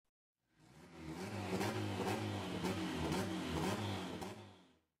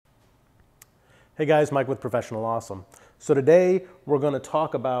Hey guys, Mike with Professional Awesome. So today we're going to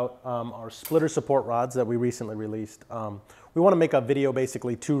talk about our splitter support rods that we recently released. We want to make a video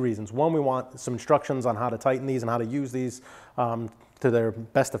basically two reasons. One, we want some instructions on how to tighten these and how to use these to their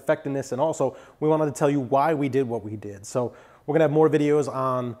best effectiveness, and also we wanted to tell you why we did what we did. So we're going to have more videos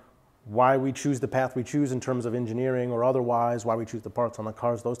on why we choose the path we choose in terms of engineering or otherwise, why we choose the parts on the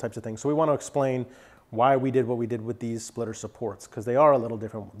cars, those types of things. So we want to explain why we did what we did with these splitter supports, because they are a little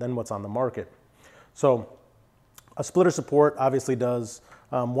different than what's on the market. So a splitter support obviously does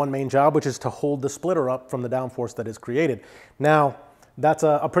one main job, which is to hold the splitter up from the downforce that is created. Now, that's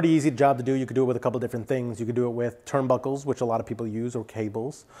a pretty easy job to do. You could do it with a couple different things. You could do it with turnbuckles, which a lot of people use, or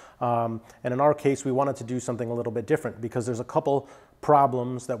cables. And in our case, we wanted to do something a little bit different because there's a couple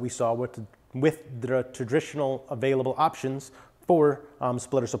problems that we saw with the traditional available options for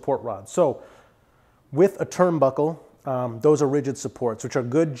splitter support rods. So with a turnbuckle, those are rigid supports, which are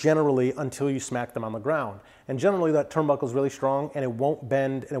good generally until you smack them on the ground. And generally that turnbuckle is really strong and it won't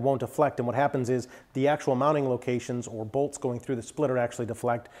bend and it won't deflect. And what happens is the actual mounting locations or bolts going through the splitter actually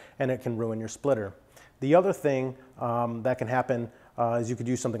deflect and it can ruin your splitter. The other thing that can happen is you could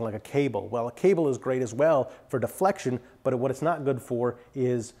use something like a cable. Well, a cable is great as well for deflection, but what it's not good for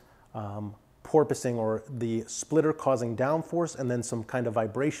is porpoising, or the splitter causing downforce and then some kind of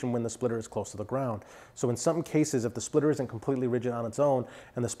vibration when the splitter is close to the ground. So in some cases, if the splitter isn't completely rigid on its own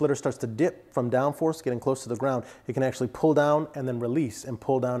and the splitter starts to dip from downforce getting close to the ground, it can actually pull down and then release and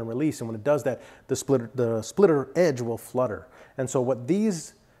pull down and release. And when it does that, the splitter edge will flutter. And so what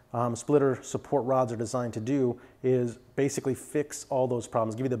these splitter support rods are designed to do is basically fix all those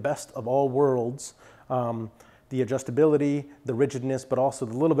problems, give you the best of all worlds. The adjustability, the rigidness, but also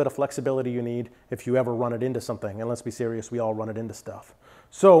the little bit of flexibility you need if you ever run it into something. And let's be serious, we all run it into stuff.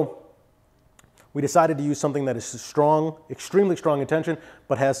 So we decided to use something that is strong, extremely strong in tension,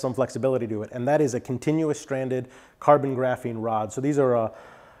 but has some flexibility to it. And that is a continuous stranded carbon graphene rod. So these are,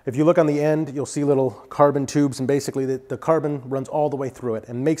 if you look on the end, you'll see little carbon tubes, and basically the carbon runs all the way through it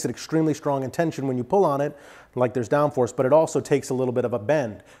and makes it extremely strong in tension when you pull on it, like there's downforce, but it also takes a little bit of a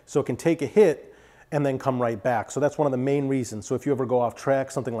bend. So it can take a hit and then come right back. So that's one of the main reasons. So if you ever go off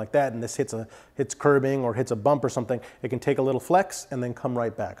track, something like that, and this hits curbing or hits a bump or something, it can take a little flex and then come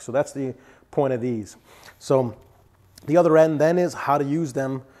right back. So that's the point of these. So the other end then is how to use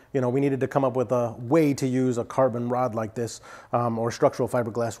them. You know, we needed to come up with a way to use a carbon rod like this, or structural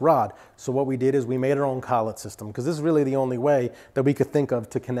fiberglass rod. So what we did is we made our own collet system, because this is really the only way that we could think of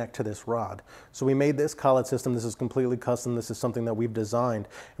to connect to this rod. So we made this collet system. This is completely custom. This is something that we've designed.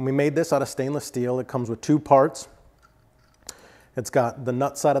 And we made this out of stainless steel. It comes with two parts. It's got the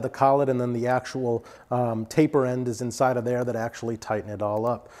nut side of the collet, and then the actual taper end is inside of there that actually tighten it all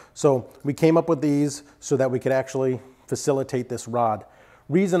up. So we came up with these so that we could actually facilitate this rod.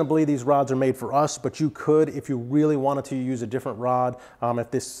 Reasonably, these rods are made for us, but you could, if you really wanted to, use a different rod. If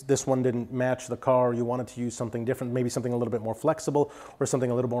this one didn't match the car, you wanted to use something different, maybe something a little bit more flexible or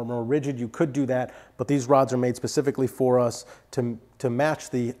something a little more rigid, you could do that. But these rods are made specifically for us to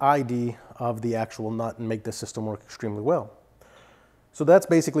match the ID of the actual nut and make this system work extremely well. So that's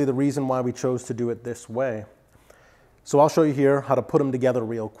basically the reason why we chose to do it this way. So I'll show you here how to put them together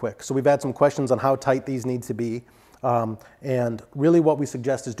real quick. So we've had some questions on how tight these need to be. And really what we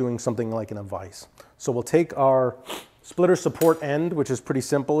suggest is doing something like in a vise. So we'll take our splitter support end, which is pretty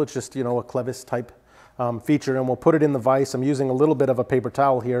simple. It's just, you know, a clevis type feature, and we'll put it in the vise. I'm using a little bit of a paper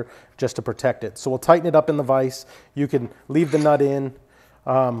towel here just to protect it. So we'll tighten it up in the vise. You can leave the nut in,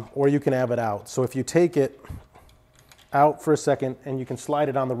 or you can have it out. So if you take it out for a second and you can slide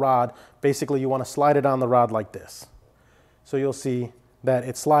it on the rod, basically you want to slide it on the rod like this. So you'll see that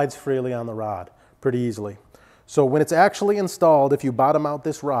it slides freely on the rod pretty easily. So when it's actually installed, if you bottom out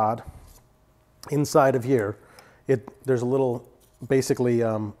this rod inside of here, there's a little, basically,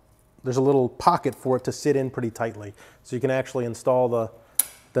 there's a little pocket for it to sit in pretty tightly. So you can actually install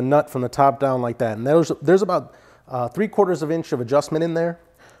the nut from the top down like that. And there's about 3/4 of an inch of adjustment in there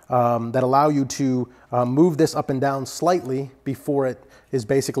that allow you to move this up and down slightly before it is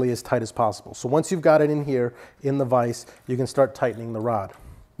basically as tight as possible. So once you've got it in here, in the vise, you can start tightening the rod.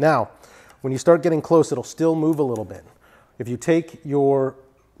 Now, when you start getting close, it'll still move a little bit. If you take your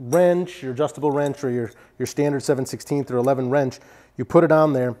wrench, your adjustable wrench, or your standard 7/16 or 11 wrench, you put it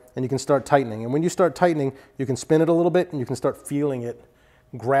on there and you can start tightening. And when you start tightening, you can spin it a little bit and you can start feeling it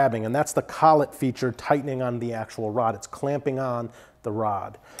grabbing. And that's the collet feature tightening on the actual rod. It's clamping on the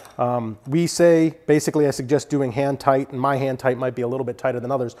rod. We say, basically, I suggest doing hand tight, and my hand tight might be a little bit tighter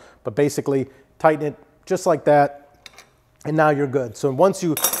than others, but basically tighten it just like that, and now you're good. So once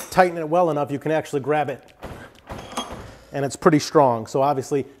you tighten it well enough, you can actually grab it, and it's pretty strong. So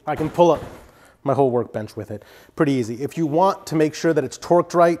obviously I can pull my whole workbench with it. Pretty easy. If you want to make sure that it's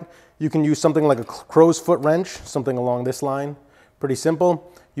torqued right, you can use something like a crow's foot wrench, something along this line. Pretty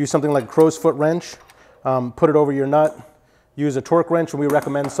simple. Use something like a crow's foot wrench, put it over your nut, use a torque wrench, and we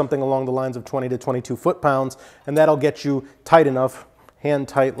recommend something along the lines of 20 to 22 foot-pounds, and that'll get you tight enough, hand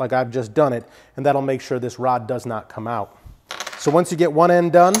tight like I've just done it, and that'll make sure this rod does not come out. So once you get one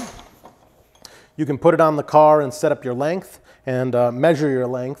end done, you can put it on the car and set up your length and measure your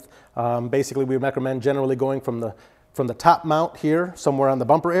length. Basically, we recommend generally going from the top mount here, somewhere on the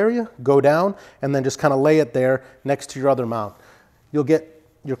bumper area, go down, and then just kind of lay it there next to your other mount. You'll get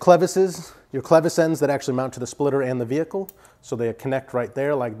your clevises, your clevis ends that actually mount to the splitter and the vehicle. So they connect right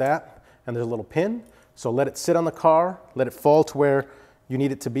there like that, and there's a little pin. So let it sit on the car, let it fall to where you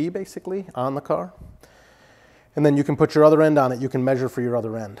need it to be, basically, on the car. And then you can put your other end on it. You can measure for your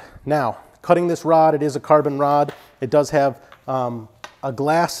other end. Now, cutting this rod, it is a carbon rod. It does have a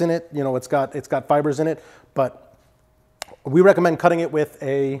glass in it. You know, it's got fibers in it, but we recommend cutting it with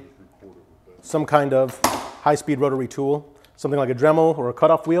some kind of high-speed rotary tool, something like a Dremel or a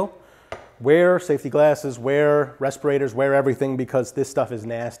cutoff wheel. Wear safety glasses, wear respirators, wear everything, because this stuff is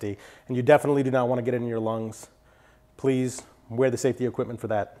nasty, and you definitely do not want to get it in your lungs. Please wear the safety equipment for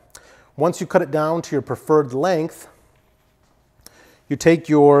that. Once you cut it down to your preferred length, you take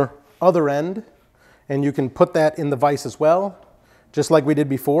your other end and you can put that in the vise as well, just like we did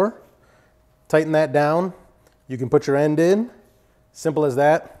before. Tighten that down. You can put your end in. Simple as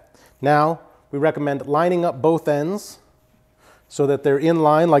that. Now, we recommend lining up both ends so that they're in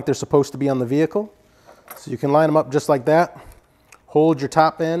line like they're supposed to be on the vehicle. So you can line them up just like that. Hold your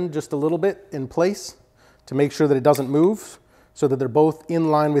top end just a little bit in place to make sure that it doesn't move, so that they're both in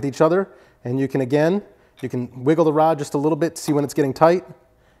line with each other. And you can, again, you can wiggle the rod just a little bit to see when it's getting tight,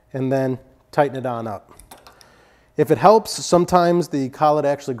 and then tighten it on up. If it helps, sometimes the collet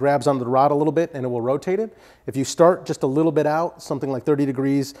actually grabs onto the rod a little bit and it will rotate it. If you start just a little bit out, something like 30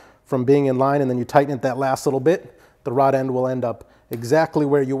 degrees from being in line, and then you tighten it that last little bit, the rod end will end up exactly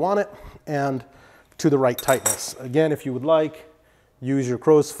where you want it and to the right tightness. Again, if you would like, use your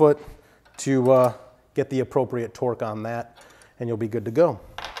crow's foot to get the appropriate torque on that, and you'll be good to go.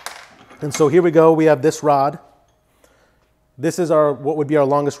 And so here we go. We have this rod. This is what would be our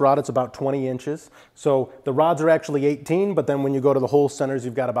longest rod. It's about 20 inches. So the rods are actually 18, but then when you go to the hole centers,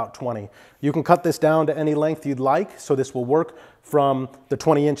 you've got about 20. You can cut this down to any length you'd like. So this will work from the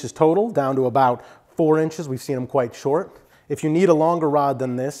 20 inches total down to about 4 inches. We've seen them quite short. If you need a longer rod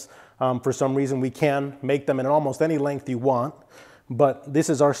than this, for some reason, we can make them in almost any length you want, but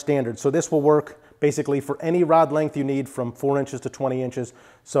this is our standard. So this will work basically for any rod length you need from 4 inches to 20 inches.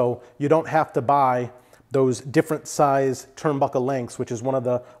 So you don't have to buy those different size turnbuckle lengths, which is one of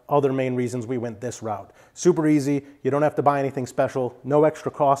the other main reasons we went this route. Super easy. You don't have to buy anything special. No extra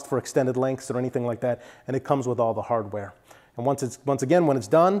cost for extended lengths or anything like that. And it comes with all the hardware. And once again, when it's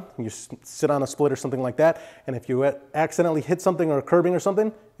done, you sit on a split or something like that, and if you accidentally hit something or a curbing or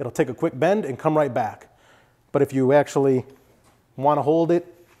something, it'll take a quick bend and come right back. But if you actually want to hold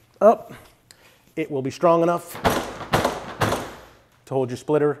it up, it will be strong enough to hold your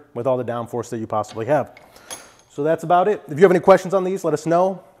splitter with all the downforce that you possibly have. So that's about it. If you have any questions on these, let us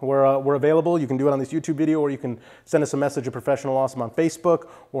know. We're available. You can do it on this YouTube video, or you can send us a message at Professional Awesome on Facebook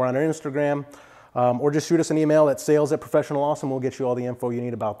or on our Instagram. Or just shoot us an email at sales@professionalawesome. We'll get you all the info you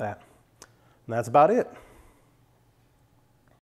need about that. And that's about it.